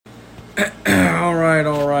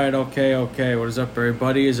Alright, okay. What is up,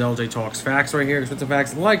 everybody? Is LJ Talks Facts right here. With the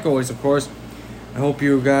facts, like always, of course. I hope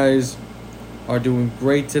you guys are doing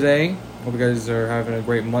great today. Hope you guys are having a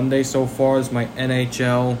great Monday so far. This is my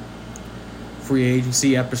NHL free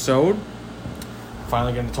agency episode.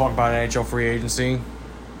 Finally getting to talk about NHL free agency.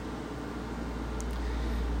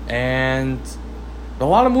 And a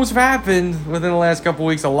lot of moves have happened within the last couple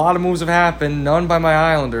weeks. A lot of moves have happened. None by my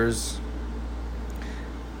Islanders.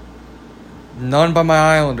 None by my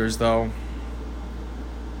Islanders, though.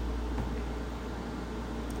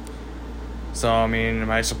 So, I mean,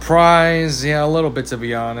 am I surprised? Yeah, a little bit, to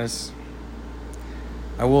be honest.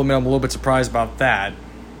 I will admit I'm a little bit surprised about that.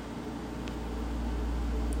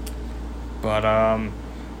 But,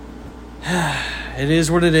 it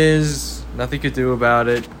is what it is. Nothing you could do about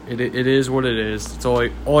it. It is what it is. That's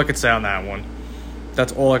all I could say on that one.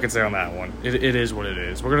 That's all I could say on that one. It is what it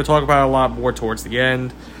is. We're going to talk about it a lot more towards the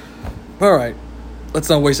end. Alright, let's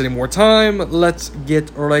not waste any more time. Let's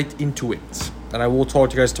get right into it. And I will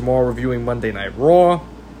talk to you guys tomorrow reviewing Monday Night Raw.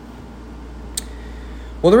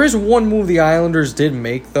 Well, there is one move the Islanders did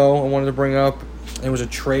make, though, I wanted to bring up. It was a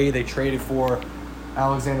trade. They traded for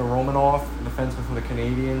Alexander Romanov, a defenseman from the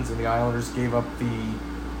Canadiens, and the Islanders gave up the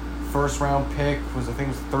first-round pick. I think it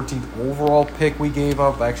was the 13th overall pick we gave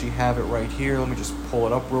up. I actually have it right here. Let me just pull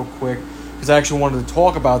it up real quick. Because I actually wanted to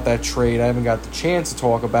talk about that trade. I haven't got the chance to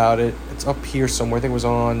talk about it. It's up here somewhere. I think it was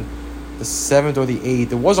on the 7th or the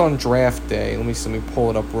 8th. It was on draft day. Let me pull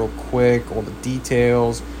it up real quick. All the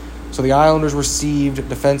details. So the Islanders received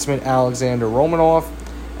defenseman Alexander Romanov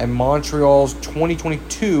and Montreal's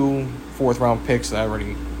 2022 fourth-round picks that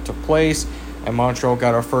already took place. And Montreal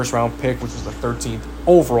got our first-round pick, which was the 13th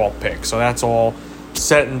overall pick. So that's all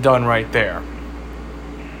set and done right there.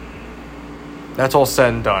 That's all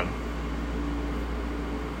said and done.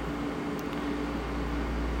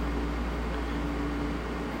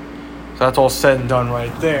 That's all said and done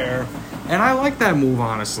right there. And I like that move,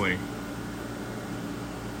 honestly.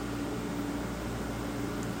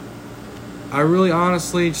 I really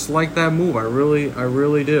honestly just like that move. I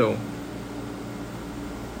really do.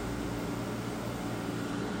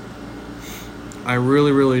 I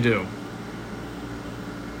really do.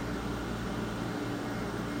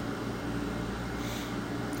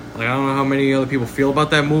 Like, I don't know how many other people feel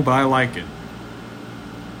about that move, but I like it.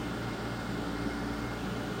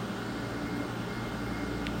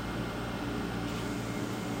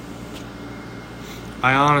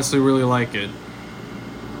 I honestly really like it.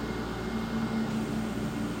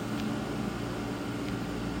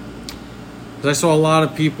 Because I saw a lot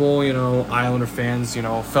of people, Islander fans,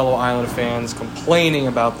 fellow Islander fans complaining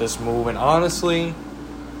about this move. And honestly,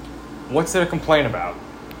 what's there to complain about?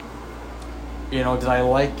 Did I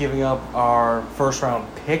like giving up our first-round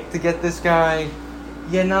pick to get this guy?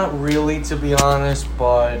 Yeah, not really, to be honest,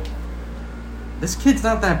 but this kid's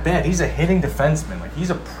not that bad. He's a hitting defenseman. Like, he's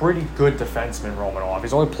a pretty good defenseman, Romanov.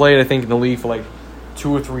 He's only played, I think, in the league for like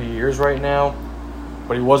 2 or 3 years right now.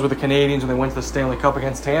 But he was with the Canadiens when they went to the Stanley Cup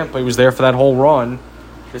against Tampa. He was there for that whole run.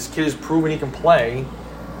 This kid has proven he can play.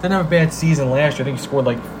 Didn't have a bad season last year. I think he scored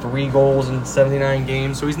like 3 goals in 79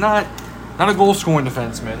 games. So he's not a goal-scoring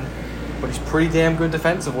defenseman. But he's pretty damn good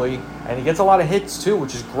defensively. And he gets a lot of hits, too,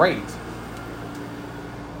 which is great.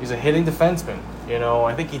 He's a hitting defenseman.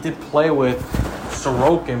 I think he did play with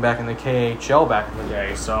Sorokin back in the KHL back in the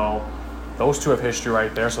day. So those two have history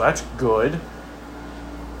right there. So that's good.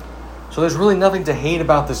 So there's really nothing to hate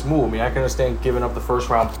about this move. I mean, I can understand giving up the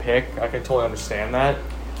first-round pick. I can totally understand that.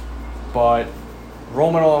 But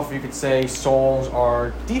Romanov, you could say, solves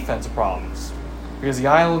our defensive problems. Because the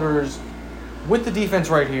Islanders, with the defense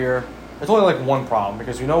right here, it's only like one problem.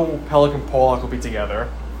 Because Pelech and Pollock will be together.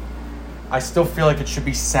 I still feel like it should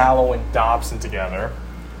be Salo and Dobson together.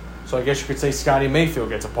 So I guess you could say Scotty Mayfield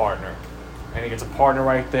gets a partner. And he gets a partner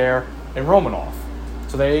right there in Romanov.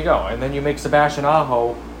 So there you go. And then you make Sebastian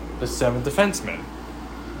Aho the 7th defenseman.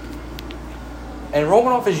 And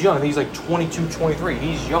Romanov is young. He's like 22, 23.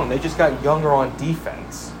 He's young. They just got younger on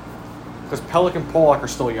defense. Because Pelech and Pollock are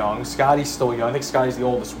still young. Scotty's still young. I think Scotty's the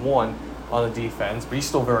oldest one on the defense, but he's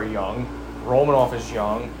still very young. Romanov is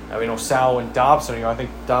young. Salo and Dobson are young. I think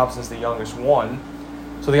Dobson's the youngest one.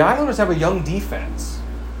 So the Islanders have a young defense.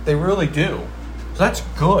 They really do. So that's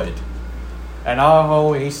good. And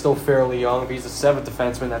Aho, he's still fairly young. If he's the 7th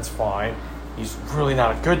defenseman, that's fine. He's really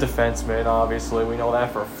not a good defenseman, obviously. We know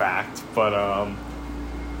that for a fact. But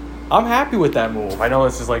I'm happy with that move. I know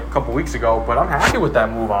this is like a couple weeks ago, but I'm happy with that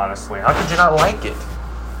move, honestly. How could you not like it?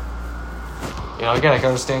 Again, I can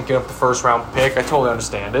understand getting up the first-round pick. I totally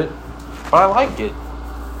understand it. But I like it.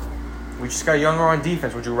 We just got younger on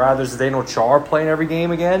defense. Would you rather Zdeno Chara play in every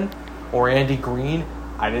game again? or Andy Green?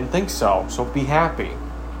 I didn't think so. So be happy.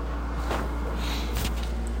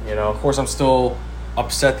 You know, of course, I'm still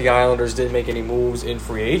upset the Islanders didn't make any moves in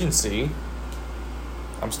free agency.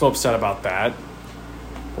 I'm still upset about that.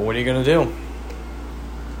 But what are you going to do?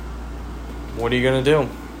 What are you going to do?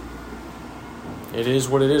 It is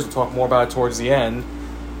what it is. We'll talk more about it towards the end.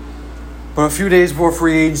 But a few days before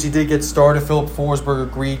free agency did get started, Philip Forsberg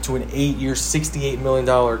agreed to an 8-year, $68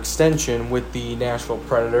 million extension with the Nashville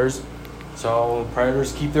Predators. So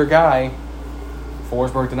Predators keep their guy.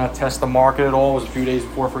 Forsberg did not test the market at all. It was a few days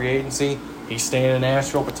before free agency. He's staying in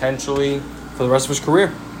Nashville potentially for the rest of his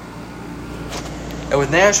career. And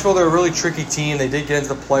with Nashville, they're a really tricky team. They did get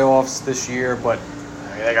into the playoffs this year, but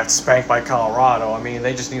they got spanked by Colorado. I mean,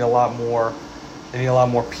 they just need a lot more. They need a lot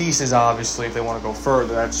more pieces, obviously, if they want to go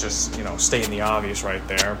further. That's just, stating the obvious right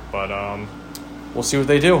there. But we'll see what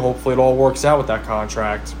they do. Hopefully it all works out with that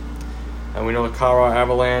contract. And we know the Colorado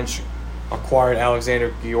Avalanche acquired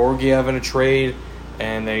Alexander Georgiev in a trade,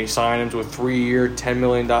 and they signed him to a 3-year,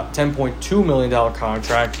 $10.2 million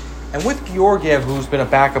contract. And with Georgiev, who's been a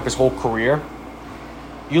backup his whole career,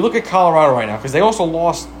 you look at Colorado right now, because they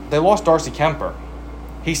lost Darcy Kemper.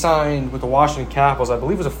 He signed with the Washington Capitals. I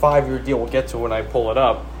believe it was a 5-year deal. We'll get to when I pull it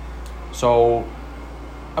up. So,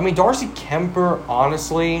 I mean, Darcy Kemper,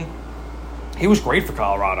 honestly, he was great for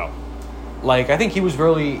Colorado. Like, I think he was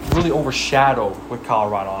really, really overshadowed with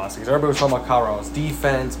Colorado, honestly. Because everybody was talking about Colorado's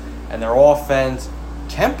defense and their offense.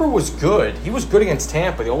 Kemper was good. He was good against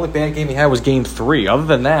Tampa. The only bad game he had was Game 3. Other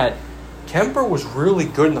than that, Kemper was really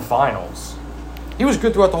good in the finals. He was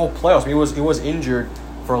good throughout the whole playoffs. I mean, he was injured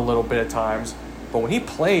for a little bit at times. But when he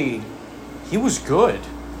played, he was good.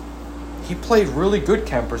 He played really good,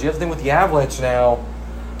 Kempers. You have to think with the Avalanche now,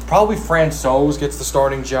 probably Francouz gets the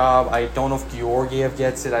starting job. I don't know if Georgiev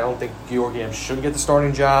gets it. I don't think Georgiev should get the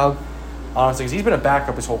starting job, honestly, because he's been a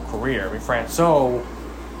backup his whole career. I mean, Francouz,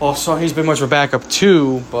 also, he's been much of a backup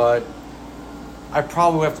too, but I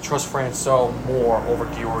probably have to trust Francouz more over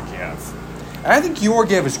Georgiev. And I think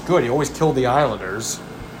Georgiev is good. He always killed the Islanders.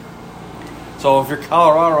 So if you're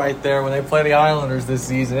Colorado right there, when they play the Islanders this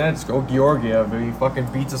season, just go Georgiev. He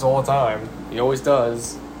fucking beats us all the time. He always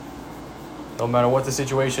does. No matter what the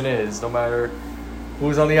situation is, no matter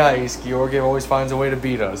who's on the ice, Georgiev always finds a way to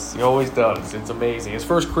beat us. He always does. It's amazing. His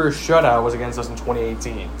first career shutout was against us in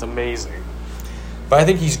 2018. It's amazing. But I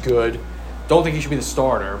think he's good. Don't think he should be the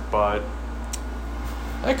starter, but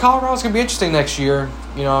I think Colorado's going to be interesting next year.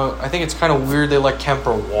 I think it's kind of weird they let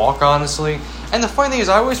Kemper walk, honestly. And the funny thing is,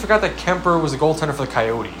 I always forgot that Kemper was the goaltender for the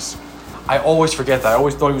Coyotes. I always forget that. I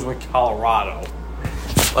always thought he was with Colorado.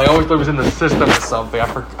 I always thought he was in the system or something.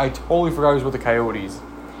 I totally forgot he was with the Coyotes.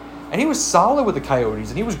 And he was solid with the Coyotes,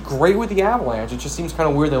 and he was great with the Avalanche. It just seems kind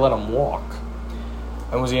of weird they let him walk.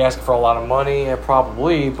 And was he asking for a lot of money? Yeah,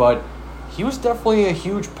 probably, but he was definitely a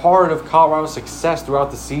huge part of Colorado's success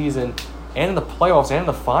throughout the season and in the playoffs and in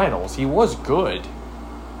the finals. He was good.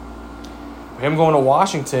 Him going to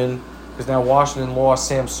Washington, because now Washington lost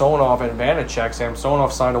Samsonov and Vanacek.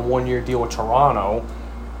 Samsonov signed a 1-year deal with Toronto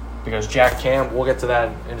because Jack Campbell, we'll get to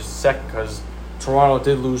that in just a second, because Toronto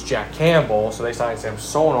did lose Jack Campbell, so they signed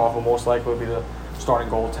Samsonov, who most likely will be the starting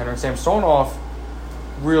goaltender. And Samsonov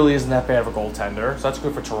really isn't that bad of a goaltender, so that's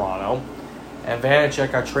good for Toronto. And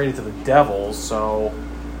Vanacek got traded to the Devils, so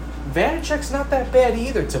Vanacek's not that bad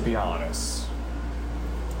either, to be honest.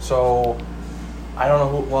 So I don't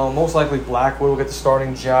know who. Well, most likely Blackwood will get the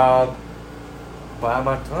starting job. But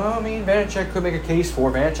Vanacek could make a case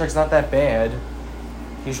for it. Vanacek's not that bad.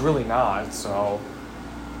 He's really not. So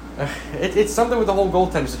it's something with the whole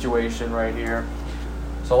goaltender situation right here.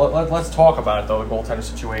 So let's talk about it, though, the goaltender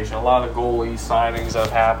situation. A lot of the goalie signings that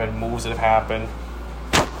have happened, moves that have happened.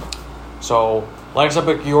 So, like I said,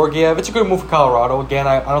 with Georgiev, it's a good move for Colorado. Again,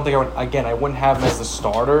 I wouldn't have him as the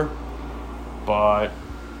starter. But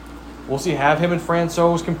we'll see. Have him and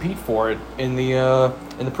Francouz compete for it in the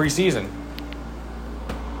preseason.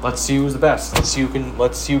 Let's see who's the best. Let's see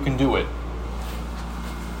who can do it.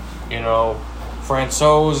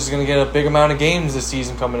 Francouz is going to get a big amount of games this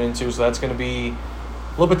season coming into, so that's going to be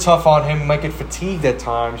a little bit tough on him. He might get fatigued at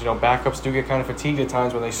times. Backups do get kind of fatigued at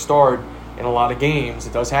times when they start in a lot of games.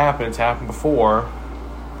 It does happen. It's happened before.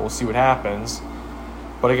 We'll see what happens.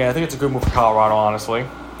 But again, I think it's a good move for Colorado, honestly.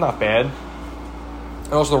 Not bad.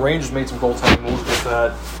 And also the Rangers made some goaltending moves. Get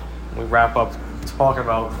that when we wrap up talking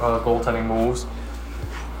about goaltending moves.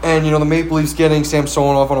 And, the Maple Leafs getting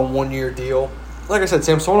Samsonov on a 1-year deal. Like I said,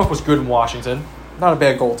 Samsonov was good in Washington. Not a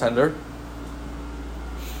bad goaltender.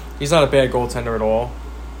 He's not a bad goaltender at all.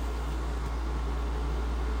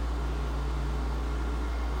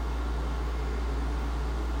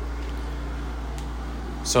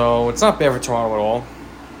 So it's not bad for Toronto at all.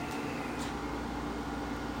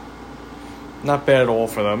 Not bad at all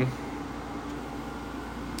for them.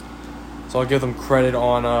 So I'll give them credit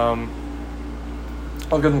on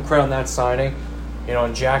that signing. You know,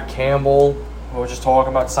 and Jack Campbell, we were just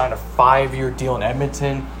talking about, signed a 5-year deal in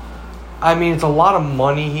Edmonton. I mean, it's a lot of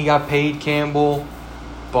money he got paid, Campbell,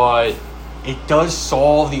 but it does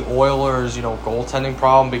solve the Oilers, goaltending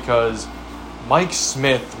problem, because Mike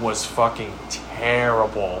Smith was fucking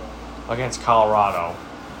terrible against Colorado.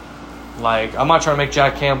 Like, I'm not trying to make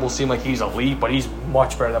Jack Campbell seem like he's elite, but he's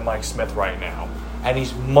much better than Mike Smith right now. And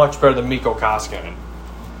he's much better than Mikko Koskinen.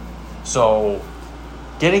 So,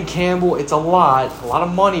 getting Campbell, it's a lot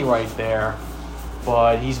of money right there.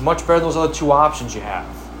 But he's much better than those other two options you have.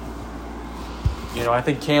 I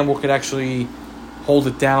think Campbell could actually hold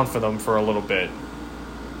it down for them for a little bit.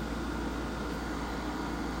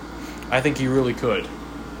 I think he really could.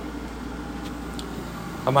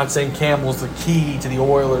 I'm not saying Campbell's the key to the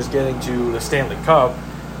Oilers getting to the Stanley Cup,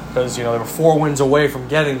 because, they were 4 wins away from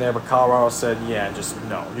getting there, but Colorado said, yeah, just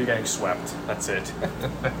no, you're getting swept. That's it.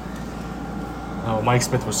 Oh, Mike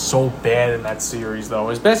Smith was so bad in that series, though.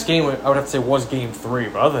 His best game, I would have to say, was Game 3,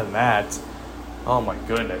 but other than that, oh my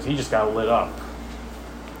goodness, he just got lit up.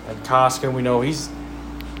 And Koskinen, we know he's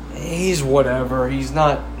whatever. He's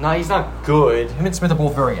not good. Him and Smith are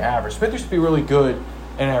both very average. Smith used to be really good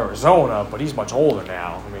in Arizona, but he's much older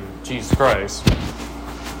now. I mean, Jesus Christ.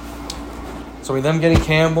 So with them getting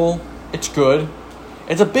Campbell, it's good.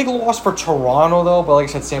 It's a big loss for Toronto, though, but like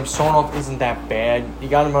I said, Samsonov isn't that bad. You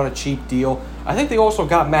got him on a cheap deal. I think they also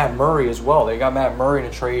got Matt Murray as well. They got Matt Murray in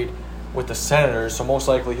a trade with the Senators, so most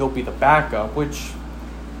likely he'll be the backup, which,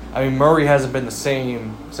 I mean, Murray hasn't been the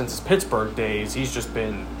same since his Pittsburgh days. He's just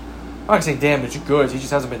been, I'm not going to say damaged goods, he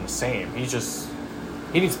just hasn't been the same. He needs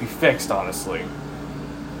to be fixed, honestly.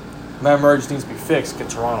 Matt Murray just needs to be fixed. Can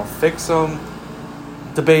Toronto fix him?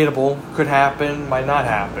 Debatable. Could happen. Might not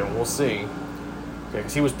happen. We'll see. Okay,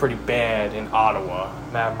 because he was pretty bad in Ottawa.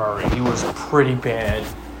 Matt Murray. He was pretty bad.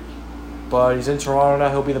 But he's in Toronto now.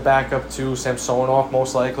 He'll be the backup to Samsonov,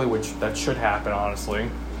 most likely, which that should happen, honestly.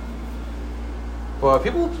 But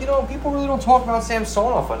people really don't talk about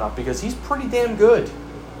Samsonov enough, because he's pretty damn good.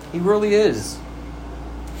 He really is.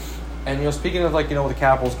 And, speaking of, the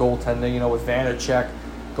Capitals goaltending, with Vanacek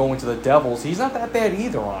going to the Devils, he's not that bad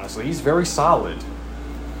either, honestly. He's very solid.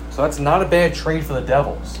 So that's not a bad trade for the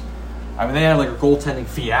Devils. I mean, they had a goaltending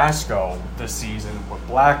fiasco this season with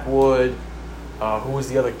Blackwood. Who was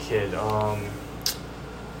the other kid?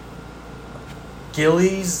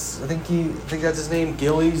 Gillies. I think that's his name.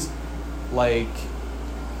 Gillies. Me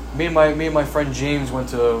and my friend James went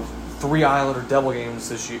to 3 Islander Devil games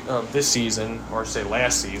this season, or say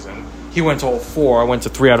last season. He went to all 4. I went to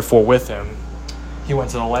 3 out of 4 with him. He went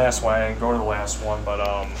to the last one. I didn't go to the last one, but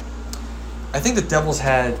I think the Devils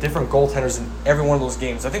had different goaltenders in every one of those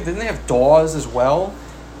games. I think, didn't they have Dawes as well?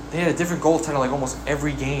 They had a different goaltender almost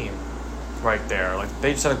every game right there.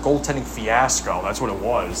 They just had a goaltending fiasco. That's what it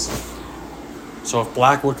was. So if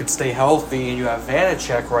Blackwood could stay healthy and you have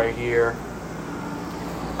Vanacek right here,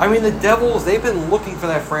 I mean, the Devils, they've been looking for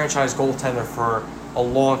that franchise goaltender for a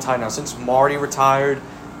long time now. Since Marty retired,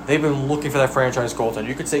 they've been looking for that franchise goaltender.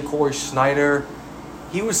 You could say Corey Schneider.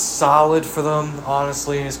 He was solid for them,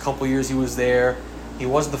 honestly, in his couple years he was there. He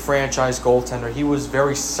wasn't the franchise goaltender. He was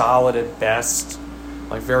very solid at best.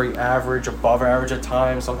 Very average, above average at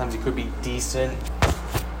times. Sometimes he could be decent.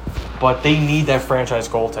 But they need that franchise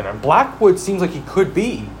goaltender. And Blackwood seems like he could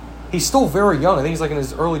be. He's still very young. I think he's in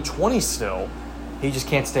his early 20s still. He just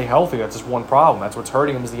can't stay healthy. That's just one problem. That's what's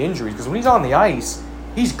hurting him is the injuries. Because when he's on the ice,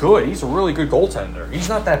 he's good. He's a really good goaltender. He's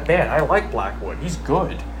not that bad. I like Blackwood. He's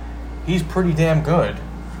good. He's pretty damn good.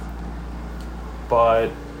 But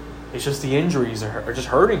it's just the injuries are just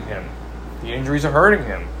hurting him. The injuries are hurting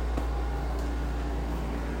him.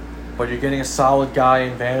 But you're getting a solid guy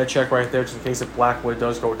in Vanacek right there just in case if Blackwood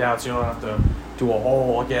does go down, so you don't have to do a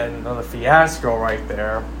whole, again, another fiasco right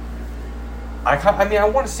there. I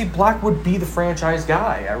want to see Blackwood be the franchise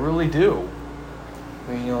guy. I really do.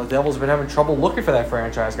 I mean, the Devils have been having trouble looking for that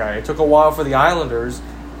franchise guy. It took a while for the Islanders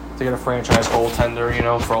to get a franchise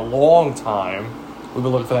goaltender, for a long time. We've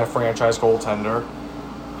been looking for that franchise goaltender.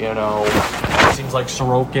 It seems like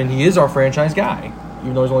Sorokin, he is our franchise guy.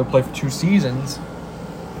 Even though he's only played for 2 seasons,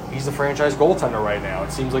 he's the franchise goaltender right now.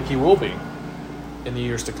 It seems like he will be in the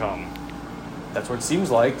years to come. That's what it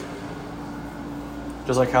seems like.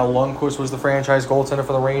 Just like how Lundqvist was the franchise goaltender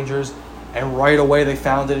for the Rangers, and right away they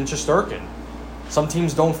found it in Shesterkin. Some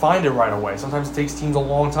teams don't find it right away. Sometimes it takes teams a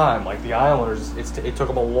long time. Like the Islanders, it took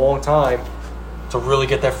them a long time to really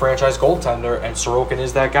get that franchise goaltender, and Sorokin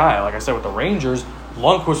is that guy. Like I said, with the Rangers,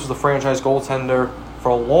 Lundqvist was the franchise goaltender for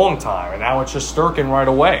a long time, and now it's just Shesterkin right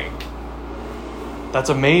away. That's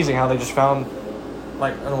amazing how they just found,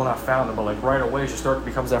 like, I don't know, not found him, but like right away, Shesterkin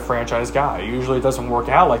becomes that franchise guy. Usually it doesn't work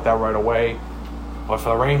out like that right away, but for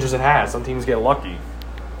the Rangers it has. Some teams get lucky.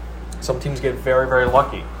 Some teams get very, very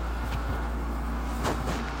lucky.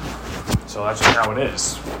 So that's just how it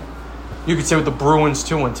is. You could say with the Bruins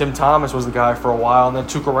too, when Tim Thomas was the guy for a while, and then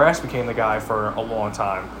Tuukka Rask became the guy for a long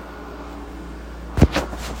time.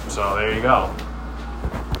 So there you go.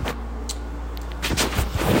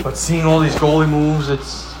 But seeing all these goalie moves,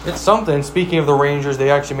 it's something. Speaking of the Rangers, they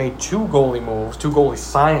actually made two goalie moves, two goalie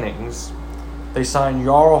signings. They signed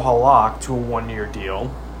Jarl Halak to a 1-year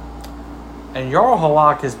deal. And Jarl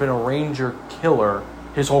Halak has been a Ranger killer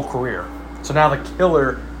his whole career. So now the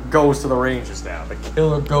killer goes to the Rangers now. The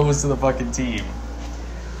killer goes to the fucking team.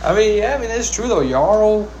 I mean, it's true though.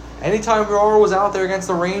 Jarl, anytime Jarl was out there against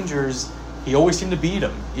the Rangers, he always seemed to beat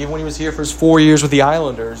them. Even when he was here for his 4 years with the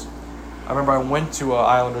Islanders. I remember I went to an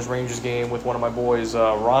Islanders-Rangers game with one of my boys,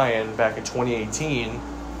 Ryan, back in 2018, in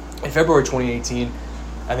February 2018,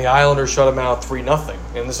 and the Islanders shut him out 3-0.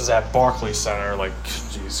 And this was at Barclays Center. Like,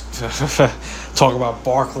 jeez, talk about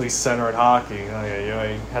Barclays Center in hockey.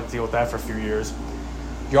 I had to deal with that for a few years.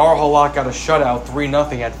 Jarl Halak got a shutout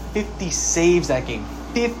 3-0, had 50 saves that game.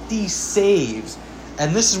 50 saves.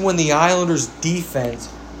 And this is when the Islanders' defense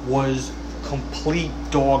was complete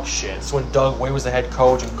dog shit. It's when Doug Way was the head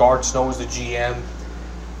coach and Garth Snow was the GM.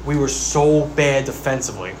 We were so bad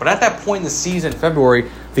defensively. But at that point in the season, February,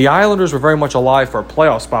 the Islanders were very much alive for a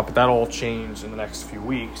playoff spot, but that all changed in the next few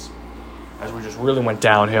weeks as we just really went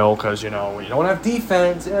downhill because, when you don't have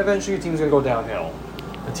defense, eventually your team's going to go downhill.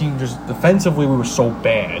 The team just, defensively, we were so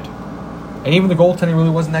bad. And even the goaltending really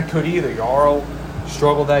wasn't that good either. Jarl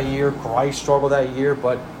struggled that year. Greiss struggled that year,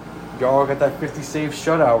 but Jarl got that 50-save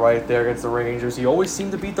shutout right there against the Rangers. He always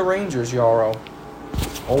seemed to beat the Rangers, Jarl.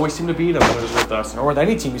 Always seemed to beat him when he was with us, or with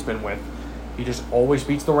any team he's been with. He just always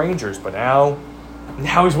beats the Rangers, but now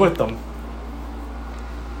he's with them.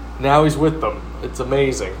 Now he's with them. It's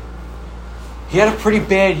amazing. He had a pretty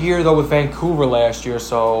bad year, though, with Vancouver last year,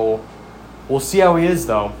 so we'll see how he is,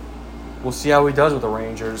 though. We'll see how he does with the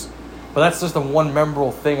Rangers. But that's just the one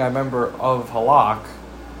memorable thing I remember of Halak,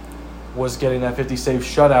 was getting that 50-save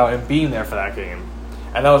shutout and being there for that game.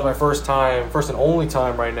 And that was my first and only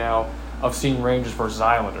time right now, of seeing Rangers versus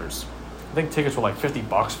Islanders. I think tickets were like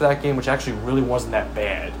 $50 for that game, which actually really wasn't that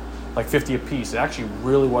bad. Like 50 a piece. It actually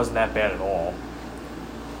really wasn't that bad at all.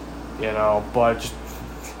 But just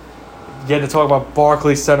getting to talk about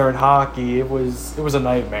Barclays Center and hockey, it was a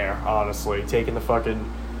nightmare, honestly. Taking the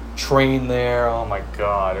fucking train there, oh my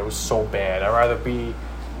god, it was so bad. I'd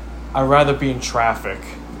rather be in traffic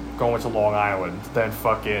going to Long Island than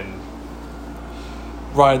fucking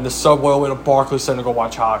riding the subway over to Barclays Center to go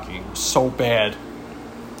watch hockey. It was so bad.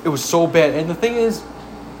 It was so bad. And the thing is,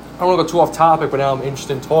 I don't want to go too off topic, but now I'm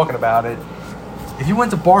interested in talking about it. If you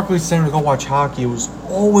went to Barclays Center to go watch hockey, it was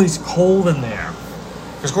always cold in there.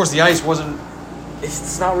 Because, of course, the ice wasn't...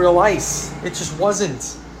 It's not real ice. It just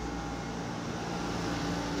wasn't.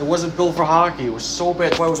 It wasn't built for hockey. It was so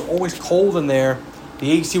bad. That's why it was always cold in there.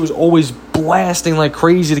 The AC was always blasting like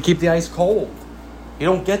crazy to keep the ice cold. You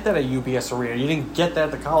don't get that at UBS Arena. You didn't get that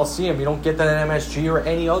at the Coliseum. You don't get that at MSG or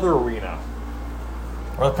any other arena.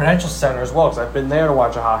 Or the Prudential Center as well, because I've been there to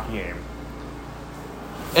watch a hockey game.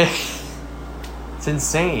 It's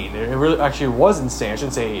insane. It really actually was insane. I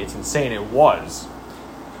shouldn't say it's insane. It was.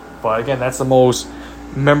 But again, that's the most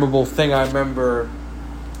memorable thing I remember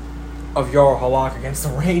of Jarl Halak against the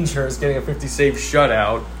Rangers, getting a 50-save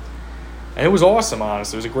shutout. And it was awesome,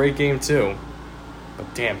 honestly. It was a great game, too.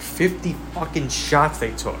 But damn, 50 fucking shots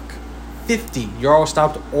they took. 50. Jarl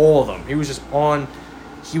stopped all of them. He was just on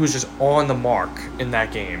the mark in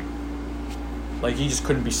that game. Like, he just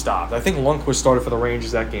couldn't be stopped. I think Lundqvist started for the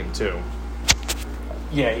Rangers that game, too.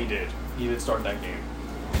 Yeah, he did. He did start that game.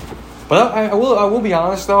 But I will be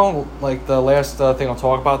honest, though. Like, the last thing I'll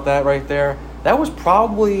talk about that right there, that was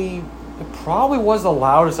probably was the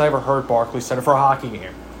loudest I ever heard Barclays Center for a hockey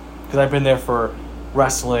game. Because I've been there for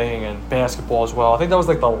wrestling and basketball as well. I think that was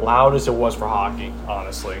like the loudest it was for hockey,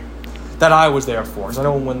 honestly. That I was there for. Because I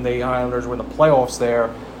know when the Islanders were in the playoffs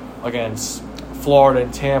there against Florida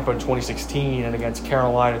and Tampa in 2016 and against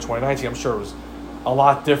Carolina in 2019, I'm sure it was a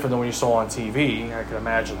lot different than what you saw on TV. I can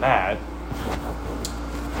imagine that.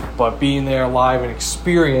 But being there live and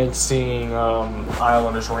experiencing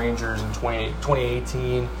Islanders Rangers in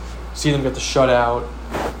 2018, seeing them get the shutout.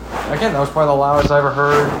 Again, that was probably the loudest I ever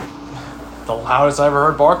heard. The loudest I ever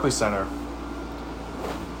heard Barclays Center.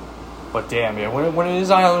 But damn, yeah, when it is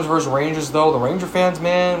Islanders versus Rangers, though, the Ranger fans,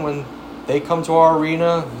 man, when they come to our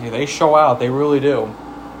arena, they show out. They really do.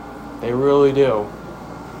 They really do.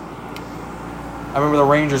 I remember the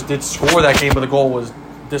Rangers did score that game, but the goal was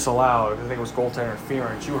disallowed. I think it was goaltender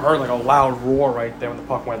interference. You heard like a loud roar right there when the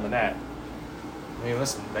puck went in the net. I mean,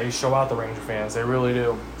 listen, they show out, the Ranger fans. They really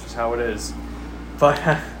do. It's just how it is. But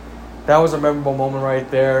that was a memorable moment right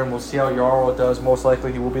there, and we'll see how Yarrow does. Most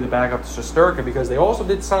likely he will be the backup to Shesterkin because they also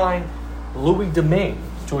did sign Louis Domingue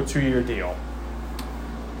to a 2-year deal.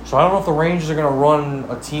 So I don't know if the Rangers are going to run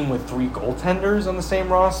a team with 3 goaltenders on the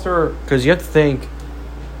same roster, because you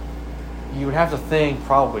would have to think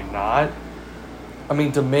probably not. I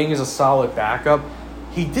mean, Domingue is a solid backup.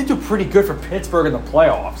 He did do pretty good for Pittsburgh in the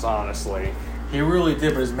playoffs, honestly. He really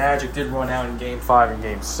did, but his magic did run out in Game 5 and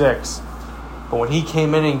Game 6. But when he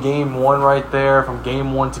came in Game 1 right there, from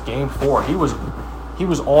Game 1 to Game 4, he was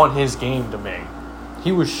on his game, Domingue.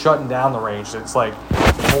 He was shutting down the Rangers. It's like,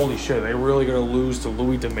 holy shit, are they really going to lose to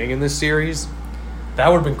Louis Domingue in this series? That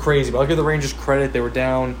would have been crazy. But I'll give the Rangers credit. They were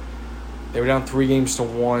down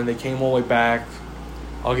 3-1. They came all the way back.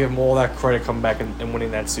 I'll give them all that credit coming back and winning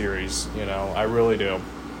that series. I really do.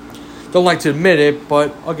 Don't like to admit it,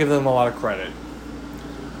 but I'll give them a lot of credit.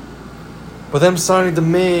 But them signing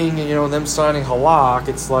Domingue, them signing Halak,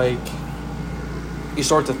 it's like you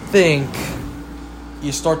start to think,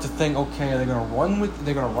 okay, are they gonna run it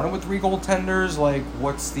with 3 goaltenders? Like,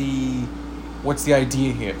 what's the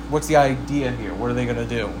idea here? What are they gonna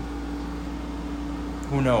do?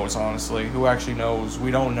 Who knows, honestly? Who actually knows?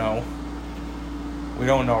 We don't know. We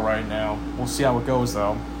don't know right now. We'll see how it goes,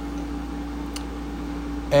 though.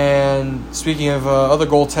 And speaking of other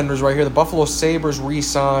goaltenders right here, the Buffalo Sabres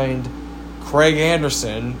re-signed Craig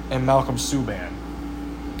Anderson and Malcolm Subban.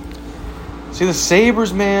 See, the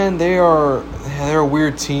Sabres, man, they're a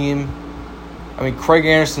weird team. I mean, Craig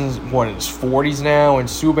Anderson's, in his 40s now, and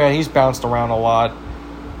Subban, he's bounced around a lot.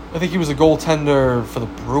 I think he was a goaltender for the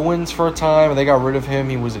Bruins for a time, and they got rid of him.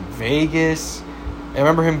 He was in Vegas. I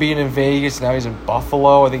remember him being in Vegas. Now he's in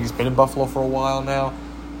Buffalo. I think he's been in Buffalo for a while now.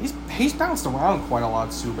 He's bounced around quite a lot,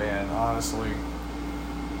 Subban, honestly.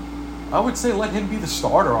 I would say let him be the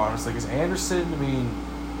starter, honestly, because Anderson, I mean,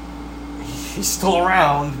 he's still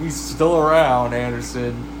around.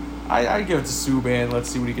 Anderson. I'd give it to Subban. Let's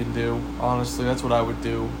see what he can do. Honestly, that's what I would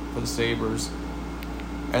do for the Sabres.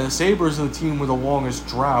 And the Sabres are the team with the longest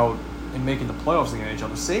drought in making the playoffs in the NHL.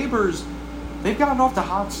 The Sabres, they've gotten off to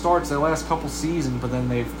hot starts their last couple seasons, but then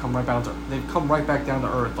they've come right back down to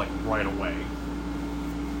earth, like, right away.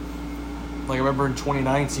 Like, I remember in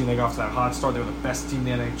 2019, they got off to that hot start. They were the best team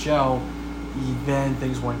in the NHL. Then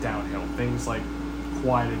things went downhill. Things, like,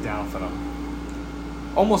 quieted down for them.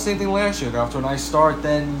 Almost same thing last year. Got off to a nice start,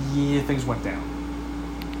 then, things went down.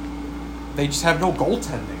 They just have no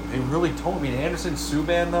goaltending. They really don't. I mean, Anderson,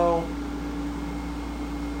 Subban, though.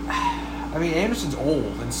 I mean, Anderson's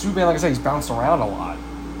old, and Subban, like I said, he's bounced around a lot.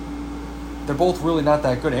 They're both really not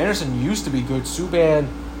that good. Anderson used to be good. Subban,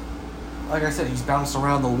 like I said, he's bounced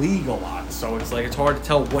around the league a lot, so it's hard to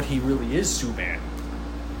tell what he really is, Subban.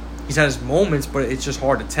 He's had his moments, but it's just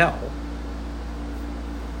hard to tell.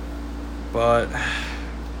 But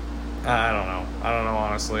I don't know.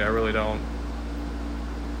 Honestly. I really don't.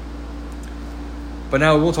 But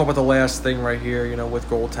now we'll talk about the last thing right here, with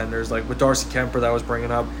goaltenders. Like with Darcy Kemper that I was bringing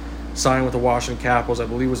up, signed with the Washington Capitals. I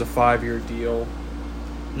believe it was a 5-year deal.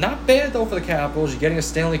 Not bad, though, for the Capitals. You're getting a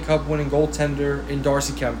Stanley Cup winning goaltender in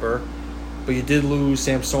Darcy Kemper. But you did lose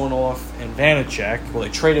Samsonov and Vanacek. Well, they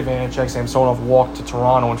traded Vanacek. Samsonov walked to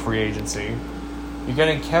Toronto in free agency. You're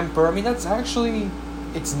getting Kemper. I mean, that's actually...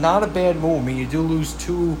 It's not a bad move. I mean, you do lose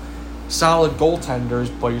 2 solid goaltenders,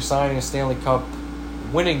 but you're signing a Stanley Cup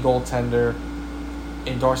winning goaltender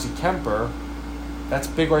in Darcy Kemper. That's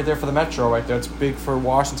big right there for the Metro right there. It's big for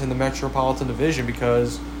Washington, the Metropolitan Division,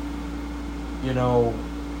 because, we know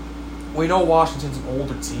Washington's an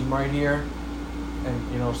older team right here.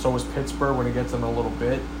 And, so is Pittsburgh when it gets them a little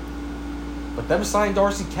bit. But them signing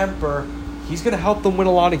Darcy Kemper, he's going to help them win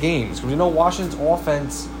a lot of games. Because Washington's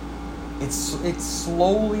offense, it's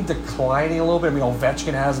slowly declining a little bit. I mean,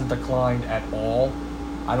 Ovechkin hasn't declined at all.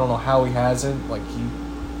 I don't know how he hasn't. Like,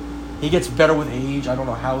 he gets better with age. I don't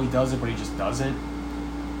know how he does it, but he just does it.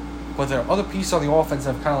 But there are other pieces on the offense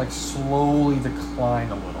that have kind of slowly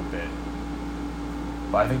declined a little bit.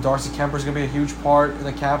 But I think Darcy Kemper is going to be a huge part in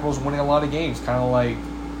the Capitals winning a lot of games. Kind of like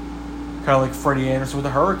Freddie Anderson with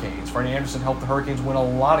the Hurricanes. Freddie Anderson helped the Hurricanes win a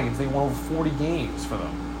lot of games. They won over 40 games for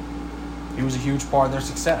them. He was a huge part of their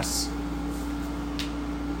success.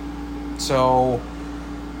 So,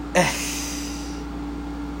 it's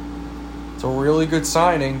a really good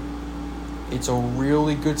signing. It's a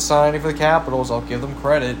really good signing for the Capitals. I'll give them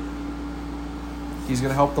credit. He's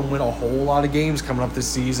going to help them win a whole lot of games coming up this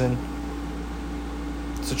season.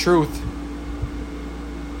 It's the truth.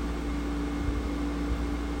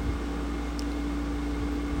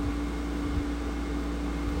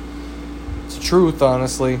 It's the truth,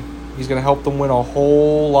 honestly. He's going to help them win a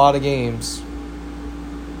whole lot of games.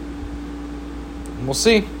 And we'll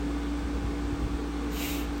see.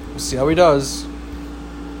 We'll see how he does.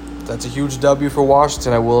 That's a huge W for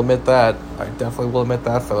Washington, I will admit that. I definitely will admit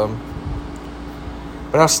that for them.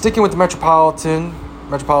 But now sticking with the Metropolitan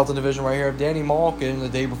Division right here, Danny Malkin, the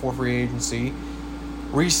day before free agency,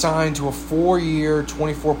 re-signed to a 4-year,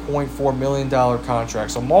 $24.4 million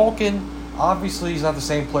contract. So Malkin, obviously, he's not the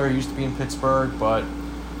same player he used to be in Pittsburgh, but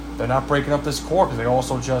they're not breaking up this core because they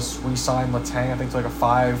also just re-signed Letang, I think, to like a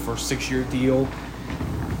 5 or 6 year deal.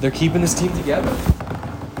 They're keeping this team together.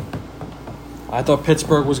 I thought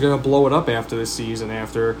Pittsburgh was going to blow it up after this season,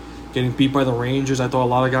 after getting beat by the Rangers. I thought a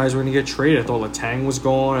lot of guys were going to get traded. I thought Letang was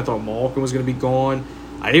gone. I thought Malkin was going to be gone.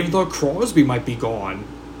 I even thought Crosby might be gone.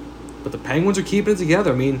 But the Penguins are keeping it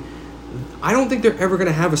together. I mean, I don't think they're ever going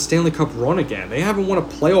to have a Stanley Cup run again. They haven't won a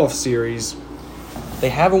playoff series. They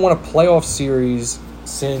haven't won a playoff series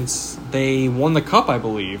since they won the Cup, I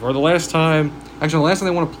believe. Or the last time... Actually, the last time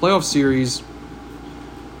they won a playoff series...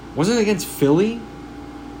 wasn't it against Philly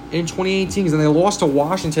in 2018? Because then they lost to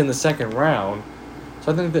Washington in the second round.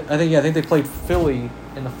 So I think they played Philly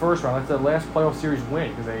in the first round. That's their last playoff series win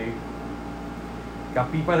because they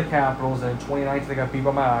got beat by the Capitals. And in 2019, they got beat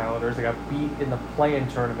by my Islanders. They got beat in the play-in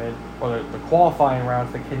tournament, or the qualifying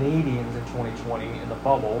round to the Canadiens in 2020 in the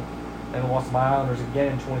bubble. And lost to my Islanders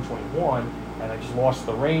again in 2021. And they just lost to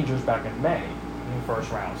the Rangers back in May in the first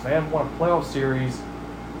round. So they haven't won a playoff series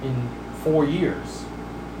in 4 years.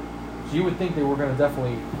 So you would think they were going to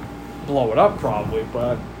definitely blow it up probably,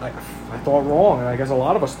 but I thought wrong, and I guess a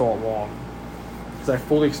lot of us thought wrong. Because I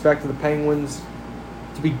fully expected the Penguins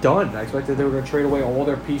to be done. I expected they were going to trade away all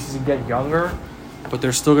their pieces and get younger, but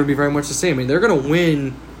they're still going to be very much the same. I mean, they're going to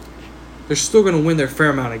win. They're still going to win their fair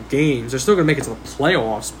amount of games. They're still going to make it to the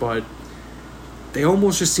playoffs, but they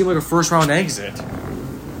almost just seem like a first-round exit.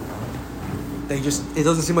 It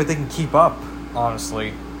doesn't seem like they can keep up,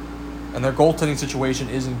 honestly. And their goaltending situation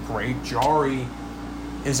isn't great. Jari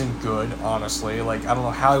isn't good, honestly. Like, I don't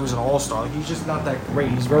know how he was an all-star. Like, he's just not that great.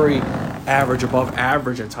 He's very average, above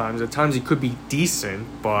average at times. At times he could be decent,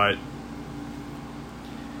 but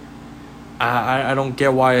I don't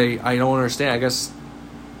get why. I don't understand. I guess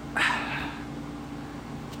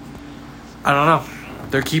I don't know.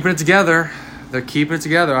 They're keeping it together.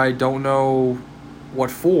 I don't know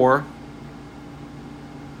what for.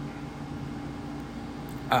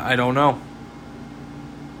 I don't know.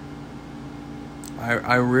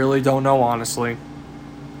 I really don't know, honestly.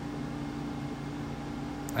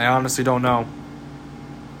 I honestly don't know.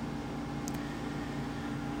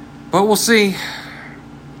 But we'll see.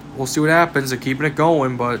 We'll see what happens. They're keeping it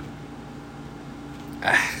going, but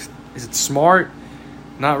is it smart?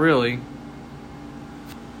 Not really.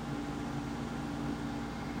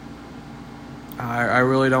 I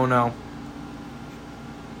really don't know.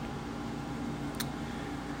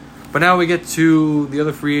 But now we get to the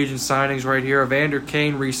other free agent signings right here. Evander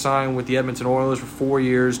Kane re-signed with the Edmonton Oilers for 4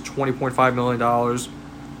 years, $20.5 million.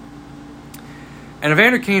 And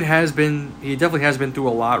Evander Kane he definitely has been through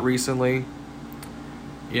a lot recently.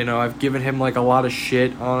 You know, I've given him like a lot of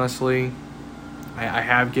shit, honestly. I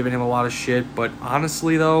have given him a lot of shit, but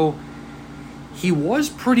honestly though, he was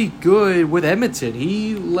pretty good with Edmonton.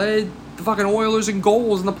 He led the fucking Oilers in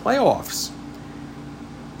goals in the playoffs.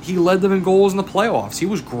 He led them in goals in the playoffs. He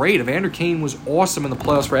was great. Evander Kane was awesome in the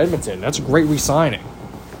playoffs for Edmonton. That's a great re-signing.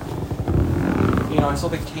 You know, I still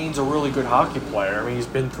think Kane's a really good hockey player. I mean, he's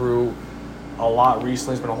been through a lot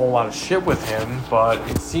recently. There's been a whole lot of shit with him, but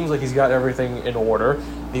it seems like he's got everything in order.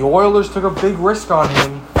 The Oilers took a big risk on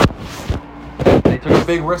him. They took a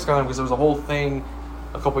big risk on him because there was a whole thing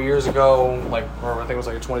a couple years ago, or I think it was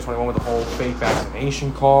like in 2021 with the whole fake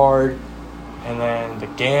vaccination card. And then the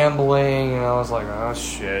gambling, and I was like, oh,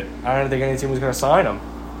 shit. I didn't think any team was going to sign him.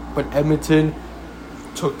 But Edmonton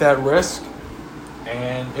took that risk,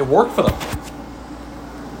 and it worked for them.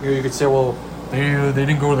 You could say, well, they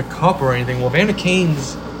didn't go to the Cup or anything. Well, Evander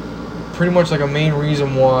Kane's pretty much like a main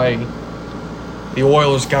reason why the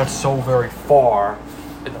Oilers got so very far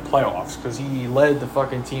in the playoffs, because he led the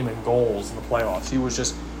fucking team in goals in the playoffs. He was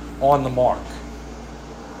just on the mark.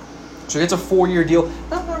 So it's a 4-year deal.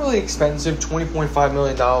 Not really expensive, $20.5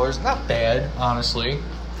 million. Not bad, honestly,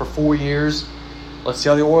 for 4 years. Let's see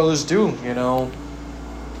how the Oilers do, you know.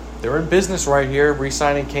 They're in business right here,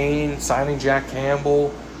 re-signing Kane, signing Jack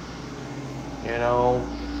Campbell. You know,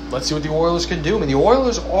 let's see what the Oilers can do. I mean, the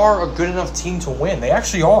Oilers are a good enough team to win. They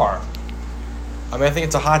actually are. I mean, I think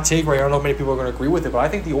it's a hot take, right? I don't know if many people are going to agree with it, but I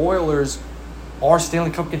think the Oilers are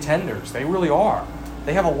Stanley Cup contenders. They really are.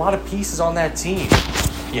 They have a lot of pieces on that team.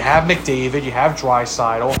 You have McDavid, you have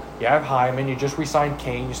Draisaitl, you have Hyman, you just re-signed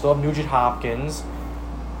Kane, you still have Nugent Hopkins.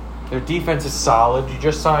 Their defense is solid. You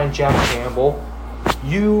just signed Jack Campbell.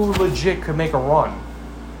 You legit could make a run.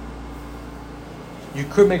 You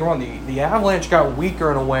could make a run. The Avalanche got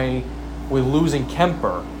weaker in a way with losing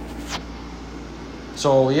Kemper.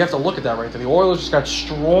 So you have to look at that right there. The Oilers just got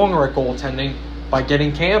stronger at goaltending by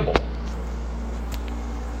getting Campbell.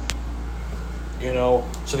 You know,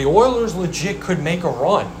 so the Oilers legit could make a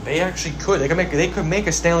run. They actually could. They could make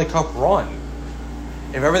a Stanley Cup run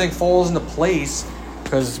if everything falls into place.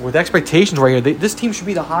 Because with expectations right here, this team should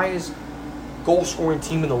be the highest goal-scoring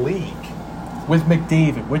team in the league. With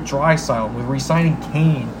McDavid, with Draisaitl, with re-signing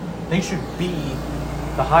Kane, they should be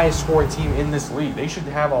the highest-scoring team in this league. They should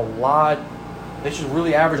have a lot. They should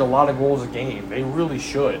really average a lot of goals a game. They really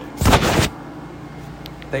should.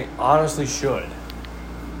 They honestly should.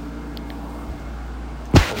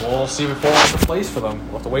 But we'll see if it falls into place for them.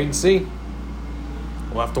 We'll have to wait and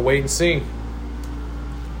see.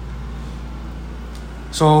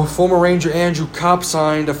 So, former Ranger Andrew Copp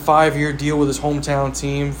signed a 5-year deal with his hometown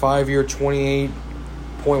team. 5-year,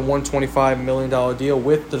 $28.125 million deal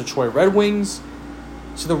with the Detroit Red Wings.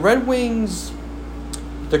 So, the Red Wings,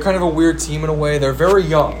 they're kind of a weird team in a way. They're very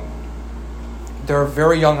young. They're a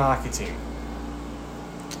very young hockey team.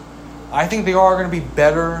 I think they are going to be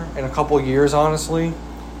better in a couple of years, honestly.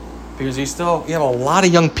 Because you have a lot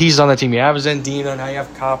of young pieces on that team. You have Zendina, now you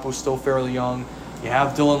have Copp, who's still fairly young. You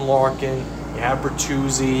have Dylan Larkin. You have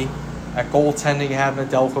Bertuzzi. At goaltending, you have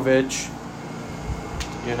Nedeljkovic.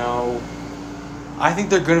 You know, I think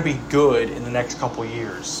they're going to be good in the next couple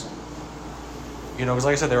years. You know, because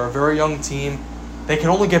like I said, they're a very young team. They can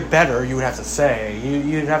only get better, you would have to say.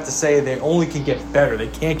 You'd have to say they only can get better. They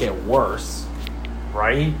can't get worse.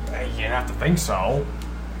 Right? You'd have to think so.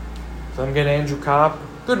 So I'm getting Andrew Copp.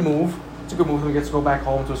 Good move. It's a good move. He gets to go back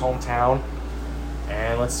home to his hometown.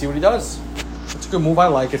 And let's see what he does. It's a good move. I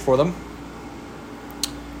like it for them.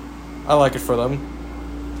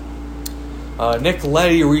 Nick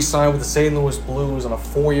Leddy re-signed with the St. Louis Blues on a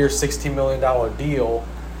 4-year, $16 million deal.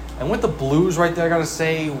 And with the Blues right there, I got to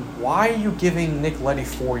say, why are you giving Nick Leddy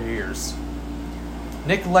 4 years?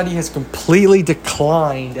 Nick Leddy has completely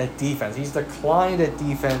declined at defense. He's declined at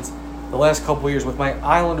defense the last couple of years. With my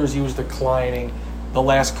Islanders, he was declining the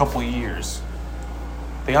last couple of years.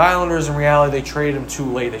 The Islanders, in reality, they traded him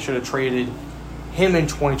too late. They should have traded him in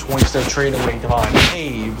 2020 instead of trading away Devon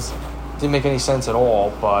Toews. Didn't make any sense at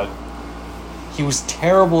all, but he was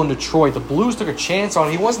terrible in Detroit. The Blues took a chance on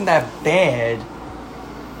him. He wasn't that bad,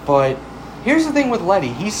 but here's the thing with Leddy.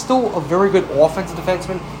 He's still a very good offensive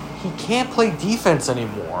defenseman. He can't play defense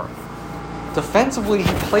anymore. Defensively,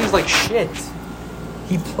 he plays like shit.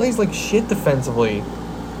 He plays like shit defensively.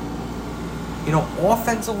 You know,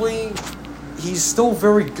 offensively, he's still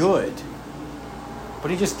very good.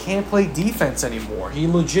 But he just can't play defense anymore. He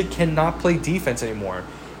legit cannot play defense anymore.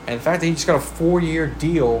 And the fact that he just got a 4-year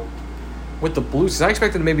deal with the Blues, I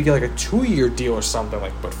expected to maybe get like a 2-year deal or something.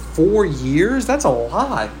 But 4 years? That's a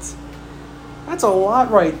lot. That's a lot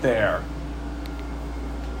right there.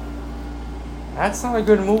 That's not a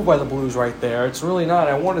good move by the Blues right there. It's really not.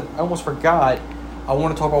 I almost forgot. I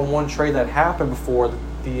want to talk about one trade that happened before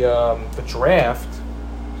the draft.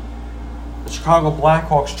 The Chicago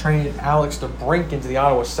Blackhawks traded Alex DeBrincat to the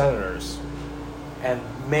Ottawa Senators. And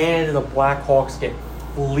man, did the Blackhawks get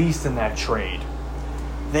fleeced in that trade.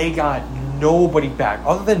 They got nobody back.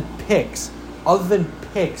 Other than picks,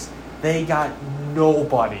 they got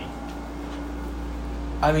nobody.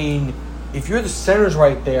 I mean, if you're the Senators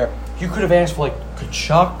right there, you could have asked for like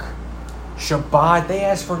Kachuk, Shabbat. They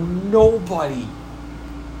asked for nobody.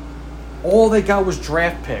 All they got was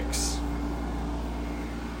draft picks.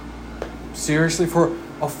 Seriously, for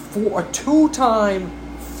a two-time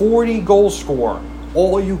 40-goal scorer,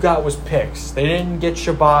 all you got was picks. They didn't get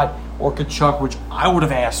Shabbat or Kachuk, which I would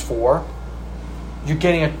have asked for. You're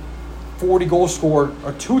getting a 40-goal scorer,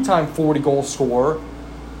 a two-time 40-goal scorer,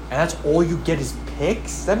 and that's all you get is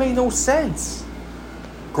picks? That made no sense.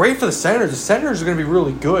 Great for the Senators. The Senators are going to be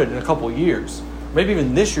really good in a couple of years. Maybe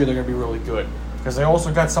even this year they're going to be really good because they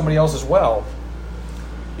also got somebody else as well.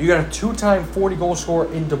 You got a two-time 40-goal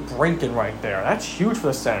scorer in DeBrincat right there. That's huge for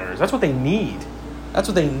the Senators. That's what they need. That's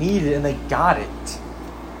what they needed, and they got it.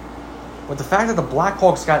 But the fact that the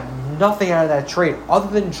Blackhawks got nothing out of that trade other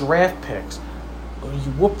than draft picks,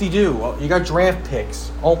 whoop-de-doo, you got draft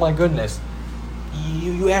picks. Oh, my goodness.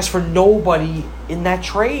 You asked for nobody in that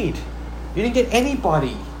trade. You didn't get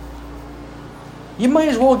anybody. You might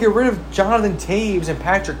as well get rid of Jonathan Taves and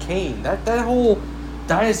Patrick Kane. That whole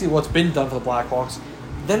dynasty, what's been done for the Blackhawks,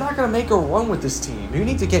 they're not going to make a run with this team. You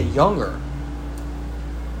need to get younger.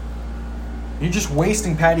 You're just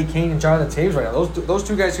wasting Patty Kane and Jonathan Taves right now. Those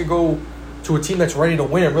two guys could go to a team that's ready to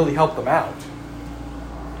win and really help them out.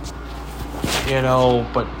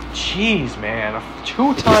 But jeez, man, a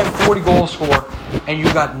 2-time 40-goal scorer, and you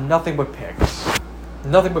got nothing but picks.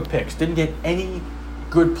 Nothing but picks. Didn't get any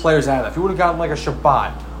good players out of that. If you would have gotten like a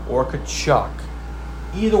Shabbat or a Kachuk,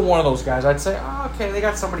 either one of those guys, I'd say, okay, they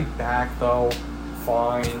got somebody back, though.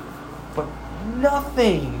 Fine. But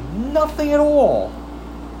nothing. Nothing at all.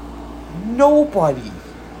 Nobody.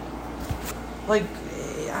 Like,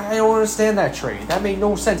 I don't understand that trade. That made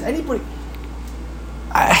no sense. Anybody...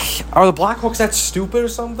 Are the Blackhawks that stupid or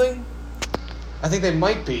something? I think they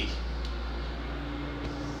might be.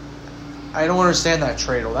 I don't understand that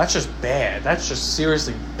trade. Oh, that's just bad. That's just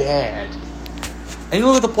seriously bad. And you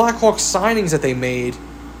look at the Blackhawks signings that they made.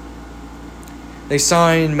 They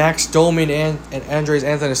signed Max Domi and Andres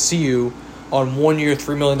Athanasiou on 1-year,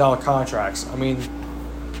 $3 million contracts. I mean,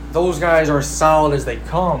 those guys are as solid as they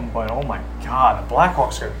come, but oh my God, the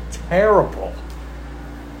Blackhawks are terrible.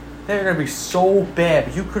 They're going to be so bad.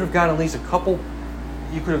 But you could have gotten at least a couple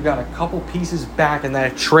pieces back in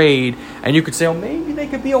that trade, and you could say, oh, maybe they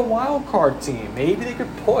could be a wild card team. Maybe they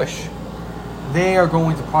could push. They are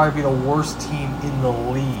going to probably be the worst team in the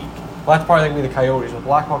league. Well, that's probably going to be the Coyotes. The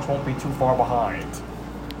Blackhawks won't be too far behind.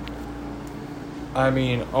 I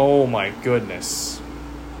mean, oh my goodness.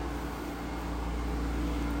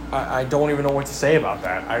 I don't even know what to say about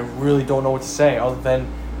that. I really don't know what to say other than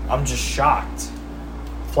I'm just shocked.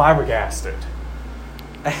 Flabbergasted.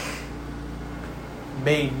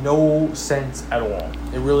 Made no sense at all.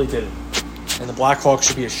 It really didn't. And the Blackhawks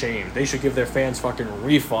should be ashamed. They should give their fans fucking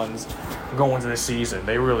refunds going into the season.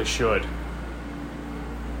 They really should.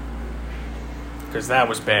 Because that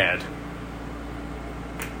was bad.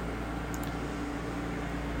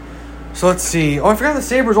 So let's see. Oh, I forgot the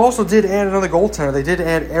Sabres also did add another goaltender. They did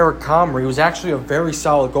add Eric Comrie, who was actually a very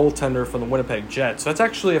solid goaltender for the Winnipeg Jets. So that's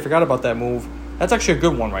actually, I forgot about that move. That's actually a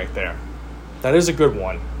good one right there. That is a good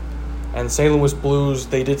one. And the St. Louis Blues,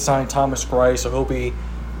 they did sign Thomas Greiss, so he'll be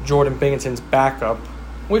Jordan Binghamton's backup.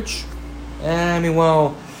 Which, that's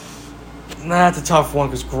a tough one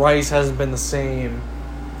because Greiss hasn't been the same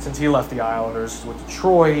since he left the Islanders. With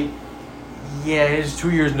Detroit, yeah, his 2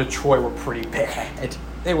 years in Detroit were pretty bad.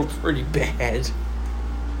 They were pretty bad.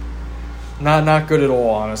 Not good at all,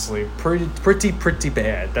 honestly. Pretty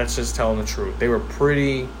bad. That's just telling the truth. He was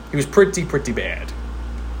pretty bad.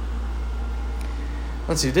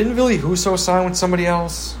 Let's see, didn't Ville Husso sign with somebody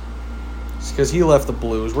else? It's because he left the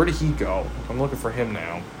Blues. Where did he go? I'm looking for him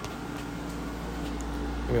now.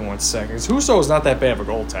 Give me 1 second. Husso is not that bad of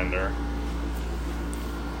a goaltender.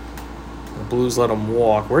 The Blues let him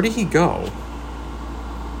walk. Where did he go?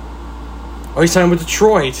 Oh, he signed with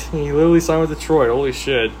Detroit. He literally signed with Detroit. Holy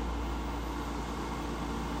shit.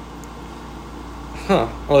 Huh.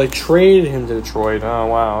 Oh, they traded him to Detroit. Oh,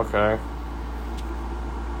 wow, okay.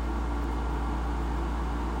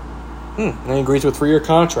 And he agreed to a 3-year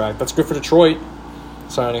contract. That's good for Detroit.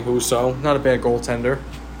 Signing Husso. Not a bad goaltender.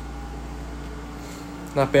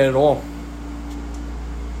 Not bad at all.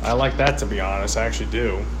 I like that, to be honest. I actually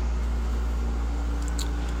do.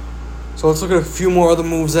 So let's look at a few more other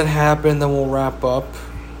moves that happened, then we'll wrap up.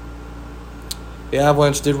 The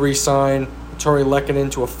Avalanche did re-sign Tori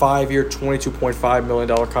Lehkonen to a 5-year, $22.5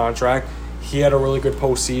 million contract. He had a really good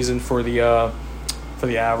postseason for the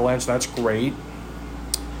Avalanche. That's great.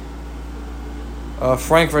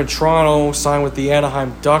 Frank Ventrano signed with the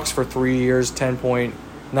Anaheim Ducks for 3 years,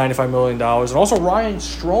 $10.95 million. And also Ryan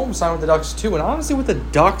Strome signed with the Ducks too. And honestly, with the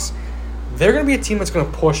Ducks, they're going to be a team that's going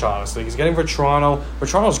to push, honestly. He's getting Ventrano.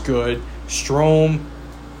 Ventrano's good. Strome,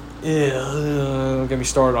 don't get me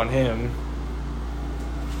started on him.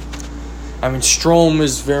 I mean, Strome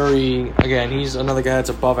is he's another guy that's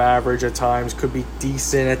above average at times. Could be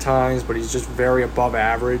decent at times, but he's just very above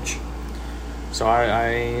average. So I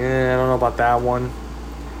don't know about that one.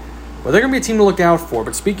 But they're going to be a team to look out for.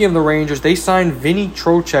 But speaking of the Rangers, they signed Vinny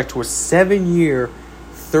Trocheck to a 7-year,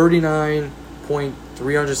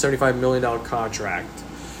 $39.375 million contract.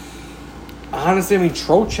 Honestly, I mean,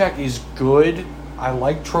 Trocheck is good. I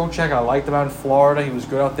like Trocheck. I liked him out in Florida. He was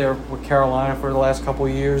good out there with Carolina for the last couple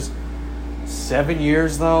of years. 7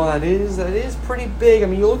 years, though, that is pretty big. I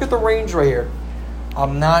mean, you look at the range right here.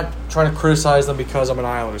 I'm not trying to criticize them because I'm an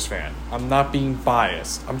Islanders fan. I'm not being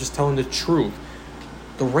biased. I'm just telling the truth.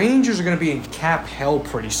 The Rangers are going to be in cap hell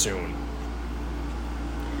pretty soon.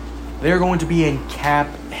 they're going to be in cap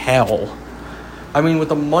hell. I mean, with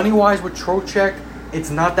the money-wise with Trocheck, it's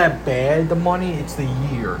not that bad, the money. It's the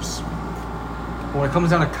years. When it comes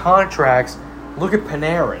down to contracts, look at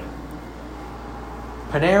Panarin.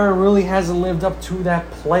 Panarin really hasn't lived up to that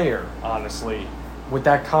player, honestly, with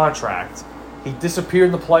that contract. He disappeared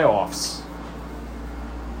in the playoffs.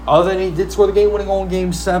 Other than he did score the game-winning goal in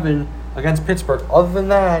Game 7 against Pittsburgh. Other than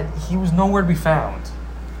that, he was nowhere to be found.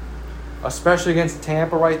 Especially against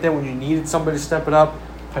Tampa right there when you needed somebody to step it up.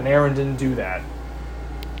 Panarin didn't do that.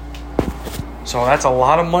 So that's a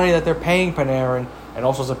lot of money that they're paying Panarin. And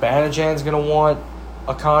also Zibanejad's going to want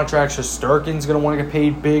a contract. Shesterkin's going to want to get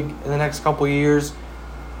paid big in the next couple of years.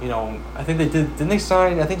 You know, I think they did. Didn't they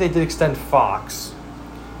sign? I think they did extend Fox.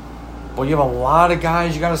 But you have a lot of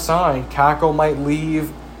guys you got to sign. Kako might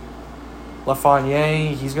leave.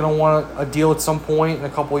 Lafreniere, he's going to want a deal at some point in a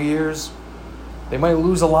couple of years. They might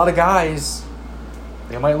lose a lot of guys.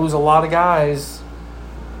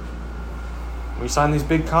 We sign these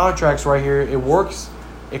big contracts right here. It works.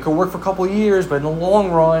 It could work for a couple of years, but in the long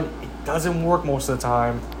run, it doesn't work most of the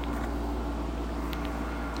time.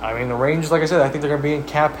 I mean, the Rangers, like I said, I think they're going to be in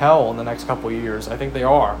cap hell in the next couple of years. I think they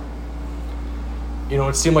are. You know,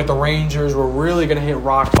 it seemed like the Rangers were really going to hit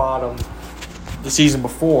rock bottom the season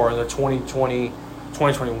before, the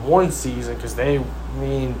 2020-2021 season, because they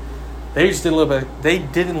just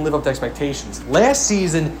didn't live up to expectations. Last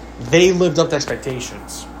season, they lived up to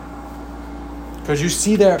expectations. Because you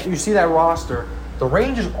see that roster, the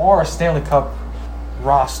Rangers are a Stanley Cup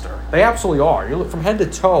roster. They absolutely are. You look from head to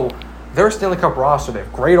toe, they're a Stanley Cup roster. They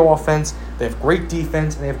have great offense, they have great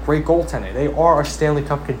defense, and they have great goaltending. They are a Stanley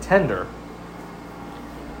Cup contender.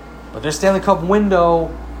 But their Stanley Cup window,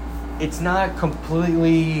 it's not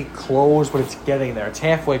completely closed, but it's getting there. It's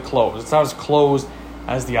halfway closed. It's not as closed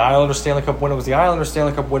as the Islanders Stanley Cup window, because the Islanders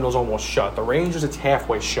Stanley Cup window is almost shut. The Rangers, it's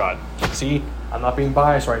halfway shut. See, I'm not being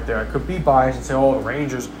biased right there. I could be biased and say, oh, the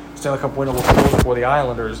Rangers Stanley Cup window will close before the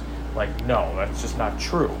Islanders. Like, no, that's just not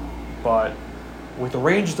true. But with the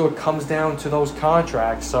Rangers, though, it comes down to those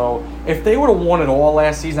contracts. So if they would have won it all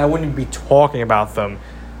last season, I wouldn't be talking about them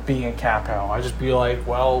being in cap hell. I'd just be like,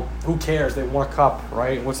 well, who cares? They won a cup,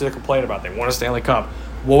 right? What's there to complain about? They won a Stanley Cup.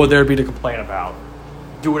 What would there be to complain about?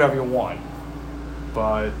 Do whatever you want.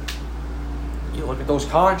 But you look at those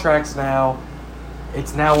contracts now,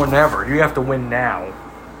 it's now or never. You have to win now.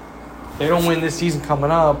 If they don't win this season coming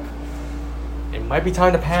up, it might be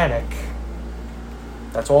time to panic.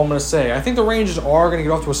 That's all I'm going to say. I think the Rangers are going to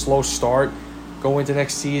get off to a slow start going into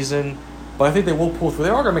next season, but I think they will pull through. They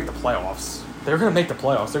are going to make the playoffs. They're going to make the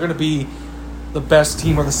playoffs. They're going to be the best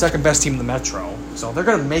team or the second best team in the Metro. So they're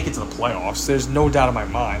going to make it to the playoffs. There's no doubt in my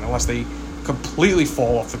mind, unless they completely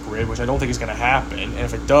fall off the grid, which I don't think is going to happen. And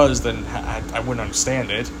if it does, then I wouldn't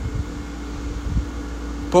understand it.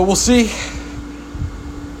 But we'll see.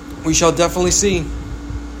 We shall definitely see.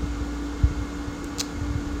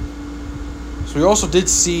 So we also did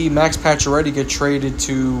see Max Pacioretty get traded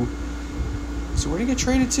to... So where did he get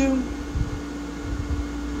traded to?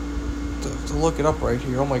 To look it up right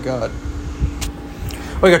here. Oh my god.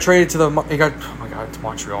 Oh, he got traded to to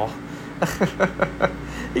Montreal.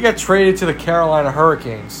 He got traded to the Carolina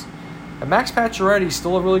Hurricanes. And Max Pacioretty is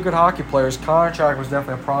still a really good hockey player. His contract was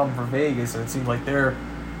definitely a problem for Vegas, and it seems like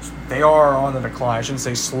they are on the decline. I shouldn't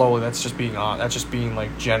say slowly. That's just being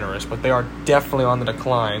like generous, but they are definitely on the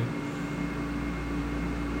decline.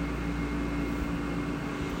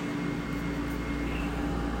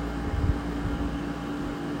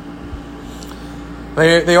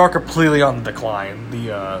 They are completely on the decline,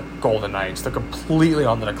 the Golden Knights. They're completely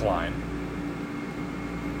on the decline.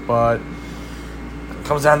 But it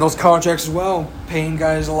comes down to those contracts as well. Paying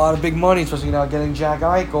guys a lot of big money, especially now getting Jack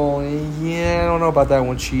Eichel. Yeah, I don't know about that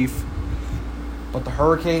one, Chief. But the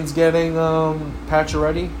Hurricanes getting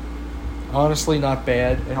Pacioretty, honestly, not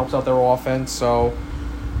bad. It helps out their offense, so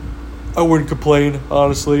I wouldn't complain,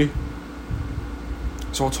 honestly.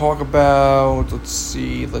 So we'll talk about, let's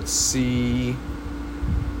see.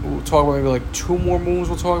 We'll talk about maybe like two more moves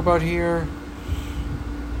we'll talk about here.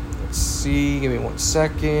 Let's see. Give me 1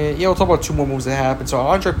 second. Yeah, we'll talk about two more moves that happened. So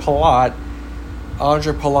Andre Palat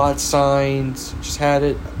signed, just had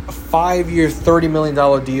it, a 5-year, $30 million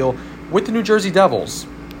deal with the New Jersey Devils.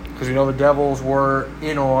 Because we know the Devils were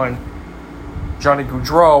in on Johnny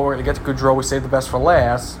Gaudreau. We're going to get to Gaudreau. We saved the best for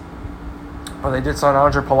last. But they did sign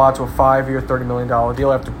Andre Palat to a 5-year, $30 million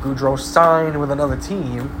deal after Gaudreau signed with another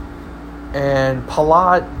team. And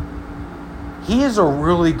Palat, he is a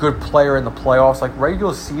really good player in the playoffs. Like,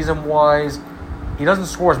 regular season-wise, he doesn't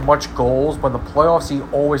score as much goals, but in the playoffs, he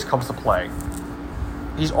always comes to play.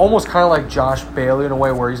 he's almost kind of like Josh Bailey in a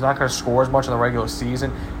way where he's not going to score as much in the regular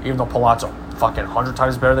season, even though Palat's a fucking 100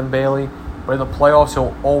 times better than Bailey. But in the playoffs,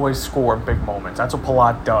 he'll always score in big moments. That's what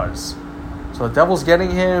Palat does. So the Devils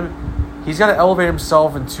getting him, he's got to elevate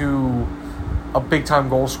himself into a big-time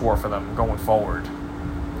goal scorer for them going forward.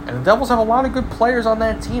 And the Devils have a lot of good players on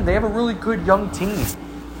that team. They have a really good young team.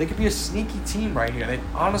 They could be a sneaky team right here. They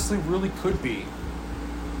honestly really could be.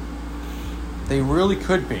 They really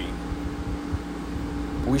could be.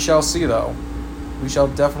 We shall see, though. We shall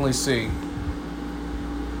definitely see.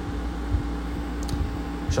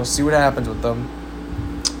 We shall see what happens with them.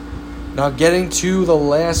 Now getting to the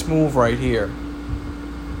last move right here.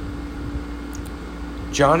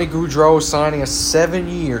 Johnny Gaudreau signing a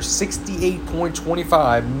 7-year,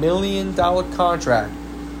 $68.25 million contract.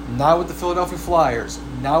 Not with the Philadelphia Flyers,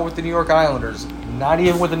 not with the New York Islanders, not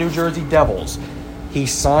even with the New Jersey Devils. He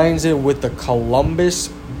signs it with the Columbus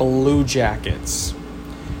Blue Jackets.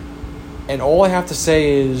 And all I have to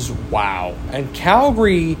say is, wow. And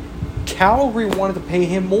Calgary wanted to pay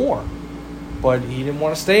him more, but he didn't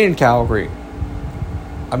want to stay in Calgary.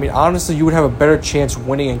 I mean, honestly, you would have a better chance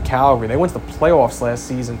winning in Calgary. They went to the playoffs last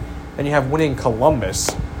season, and you have winning in Columbus.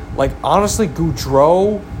 Like, honestly,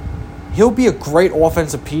 Gaudreau, he'll be a great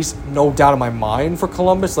offensive piece, no doubt in my mind, for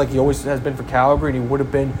Columbus, like he always has been for Calgary, and he would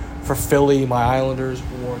have been for Philly, my Islanders,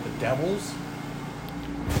 or the Devils.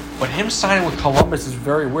 But him signing with Columbus is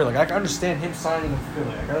very weird. Like, I can understand him signing with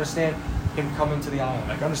Philly. I can understand him coming to the island.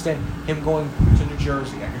 I can understand him going to New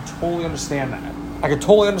Jersey. I can totally understand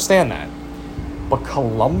that. But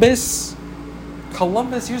Columbus,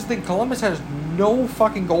 here's the thing. Columbus has no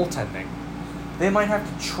fucking goaltending. They might have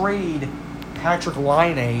to trade Patrick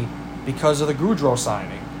Laine because of the Gaudreau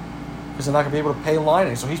signing. Because they're not going to be able to pay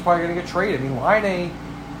Laine. So he's probably going to get traded. I mean, Laine,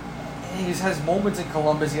 he has moments in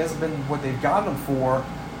Columbus. He hasn't been what they've gotten him for.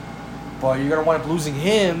 But you're going to wind up losing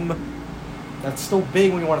him. That's still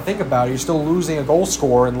big when you want to think about it. You're still losing a goal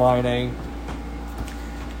scorer in Laine.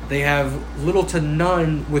 They have little to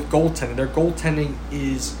none with goaltending. Their goaltending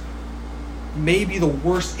is maybe the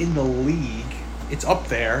worst in the league. It's up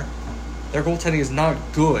there. Their goaltending is not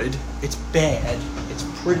good. It's bad. It's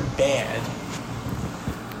pretty bad.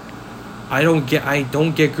 I don't get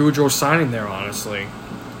Gaudreau signing there, honestly.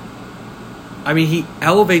 I mean, he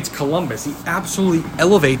elevates Columbus. He absolutely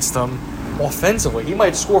elevates them offensively. He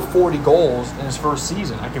might score 40 goals in his first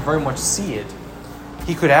season. I can very much see it.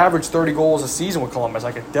 He could average 30 goals a season with Columbus.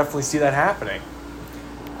 I could definitely see that happening.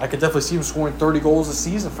 I could definitely see him scoring 30 goals a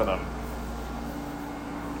season for them.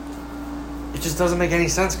 It just doesn't make any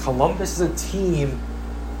sense. Columbus is a team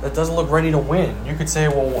that doesn't look ready to win. You could say,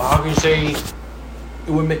 well, how can you say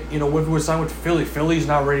it would make, what if it was signed with Philly? Philly's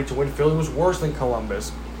not ready to win. Philly was worse than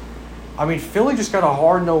Columbus. I mean, Philly just got a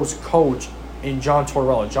hard-nosed coach in John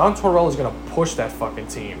Tortorella. John Tortorella is going to push that fucking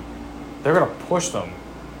team. They're going to push them.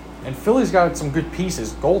 And Philly's got some good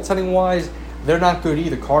pieces. Goaltending-wise, they're not good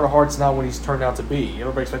either. Carter Hart's not what he's turned out to be.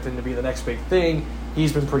 Everybody expected him to be the next big thing.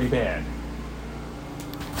 He's been pretty bad.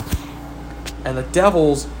 And the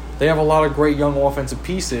Devils, they have a lot of great young offensive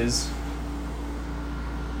pieces.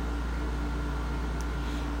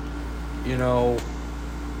 You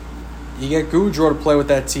get Gaudreau to play with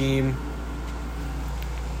that team.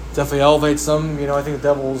 Definitely elevates them. I think the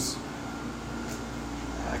Devils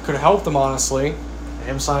could have helped them, honestly.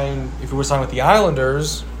 Him signing, if he was signed with the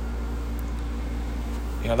Islanders,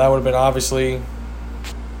 that would have been obviously,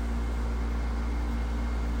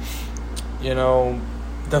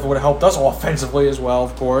 definitely would have helped us offensively as well,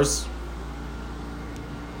 of course.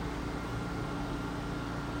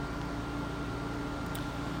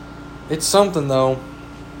 It's something, though.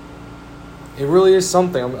 It really is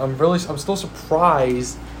something. I'm still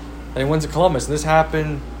surprised that he went to Columbus. And this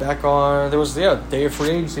happened back on, day of free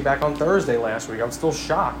agency back on Thursday last week. I'm still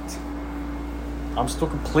shocked. I'm still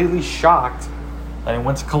completely shocked that he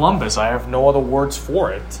went to Columbus. I have no other words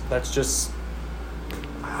for it. That's just,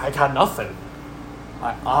 I got nothing.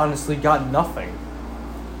 I honestly got nothing.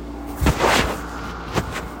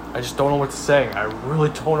 I just don't know what to say. I really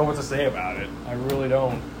don't know what to say about it. I really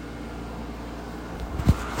don't.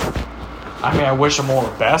 I mean, I wish him all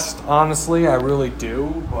the best, honestly. I really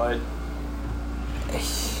do, but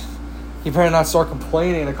he better not start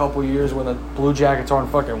complaining in a couple of years when the Blue Jackets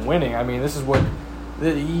aren't fucking winning. I mean, this is what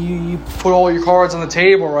you put all your cards on the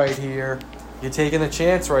table right here. You're taking a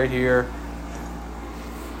chance right here.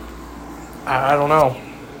 I don't know.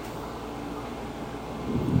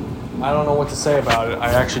 I don't know what to say about it.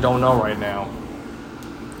 I actually don't know right now.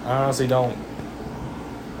 I honestly don't.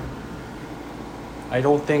 I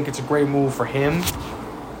don't think it's a great move for him.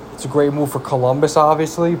 It's a great move for Columbus,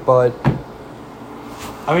 obviously, but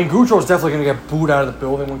I mean, Goudreau's definitely going to get booed out of the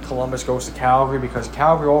building when Columbus goes to Calgary because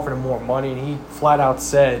Calgary offered him more money, and he flat out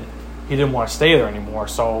said he didn't want to stay there anymore.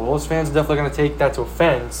 So those fans are definitely going to take that to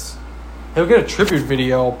offense. He'll get a tribute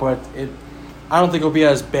video, but I don't think it'll be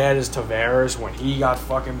as bad as Tavares when he got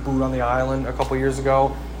fucking booed on the island a couple years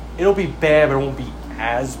ago. It'll be bad, but it won't be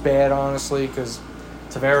as bad, honestly, because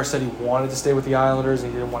Tavares said he wanted to stay with the Islanders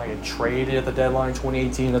and he didn't want to get traded at the deadline in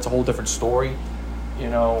 2018. That's a whole different story. You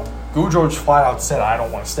know, Goudreau flat out said, I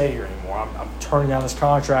don't want to stay here anymore. I'm turning down this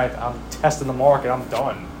contract. I'm testing the market. I'm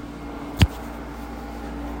done.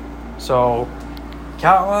 So,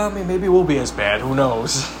 I mean, maybe it will be as bad. Who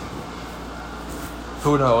knows?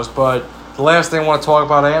 Who knows? But the last thing I want to talk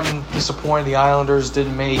about, I am disappointed the Islanders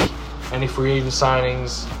didn't make any free agent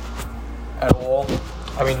signings at all.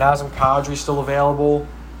 I mean, Nazem Kadri's still available,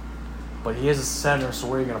 but he is a center, so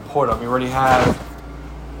where are you going to put him? You already have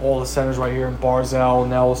all the centers right here in Barzal,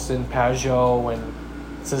 Nelson, Pajot, and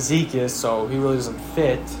Cizikas, so he really doesn't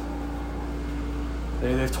fit.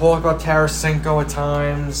 They've talked about Tarasenko at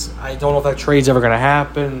times. I don't know if that trade's ever going to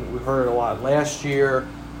happen. We heard it a lot last year.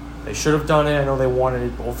 They should have done it. I know they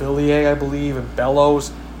wanted Beauvillier, I believe, and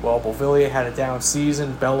Bellows. Well, Beauvillier had a down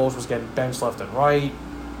season. Bellows was getting benched left and right.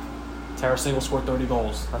 Tarasenko scored 30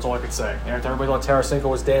 goals. That's all I could say. And everybody thought Tarasenko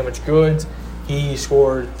was damaged goods. He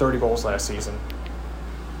scored 30 goals last season.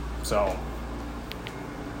 So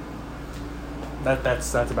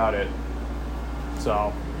that's about it.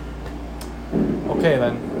 So okay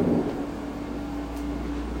then.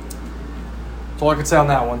 That's all I can say on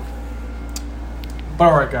that one. But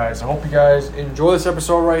alright guys, I hope you guys enjoy this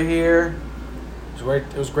episode right here. It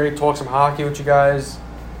was great to talk some hockey with you guys.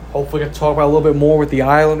 Hopefully get to talk about a little bit more with the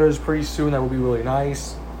Islanders pretty soon. That would be really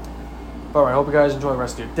nice. But alright, I hope you guys enjoy the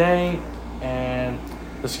rest of your day. And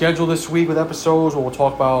the schedule this week with episodes, we'll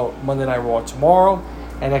talk about Monday Night Raw tomorrow,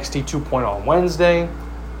 NXT 2.0 on Wednesday,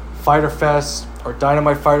 Fighter Fest, or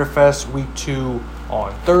Dynamite Fighter Fest Week 2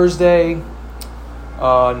 on Thursday.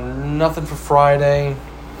 Nothing for Friday.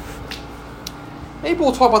 Maybe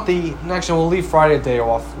we'll talk about the next one. We'll leave Friday a day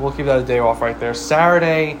off. We'll keep that a day off right there.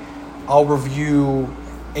 Saturday, I'll review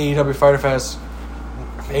AEW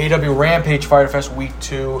Rampage Fighter Fest Week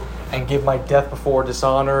 2 and give my Death Before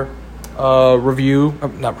Dishonor review.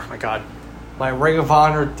 My Ring of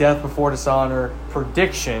Honor Death Before Dishonor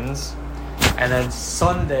predictions. And then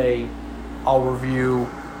Sunday, I'll review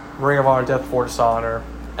Ring of Honor Death Before Dishonor.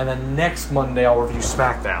 And then next Monday, I'll review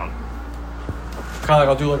SmackDown. Kind of like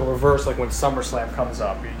I'll do like a reverse, like when SummerSlam comes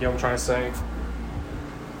up. You get what I'm trying to say?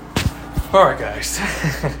 Alright, guys.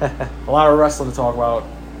 A lot of wrestling to talk about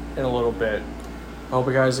in a little bit. I hope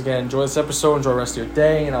you guys, again, enjoy this episode. Enjoy the rest of your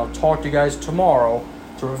day. And I'll talk to you guys tomorrow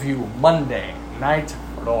to review Monday Night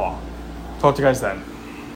Raw. Talk to you guys then.